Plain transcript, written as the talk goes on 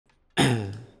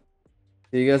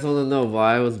Do you guys want to know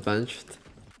why I was benched?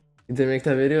 You didn't make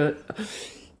that video?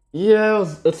 Yeah,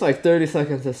 it's like 30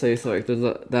 seconds to say, so like there's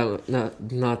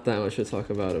not that much to talk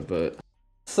about it, but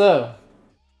so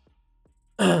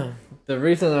the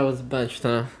reason I was benched,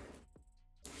 huh?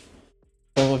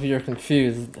 Some of you are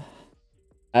confused,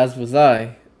 as was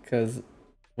I, because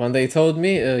when they told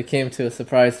me, it came to a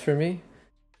surprise for me.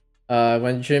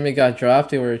 When Jimmy got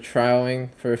dropped, they were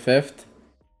trialing for 5th.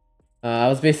 I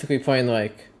was basically playing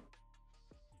like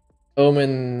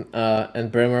Omen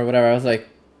and Brim or whatever. I was like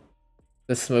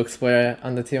the smoke square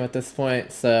on the team at this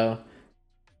point, so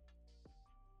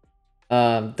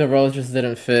the roles just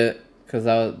didn't fit because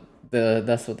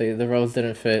the roles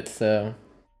didn't fit. So,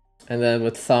 and then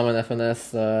with Sam and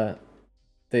FNS,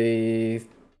 they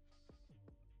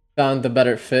found the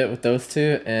better fit with those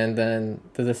two, and then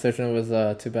the decision was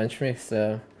to bench me.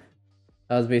 So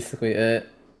that was basically it.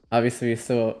 Obviously, we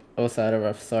still also had a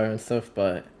rough start and stuff,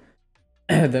 but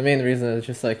the main reason is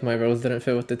just like my roles didn't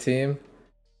fit with the team,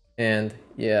 and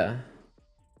yeah,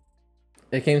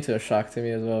 it came to a shock to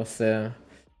me as well. So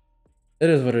it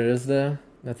is what it is, though.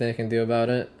 Nothing I can do about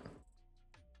it.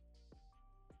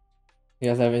 You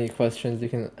guys have any questions, you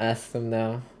can ask them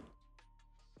now.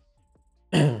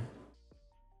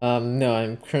 No,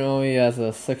 I'm currently as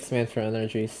a 6-man for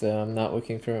NRG, so I'm not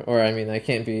looking for, or I mean, I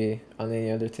can't be on any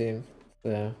other team,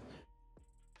 so.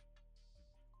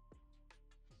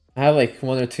 I have like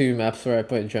 1 or 2 maps where I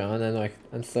put John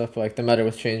and stuff, but like the meta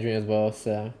was changing as well,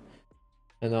 so,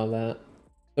 and all that.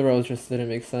 The roles just didn't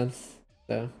make sense,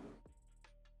 so.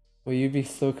 Will you be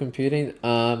still competing?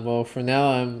 Well, for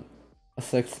now I'm a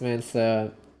 6-man,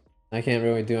 so I can't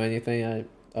really do anything.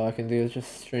 All I can do is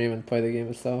just stream and play the game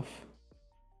itself.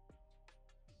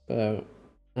 So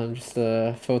I'm just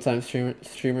a full-time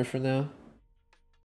streamer for now.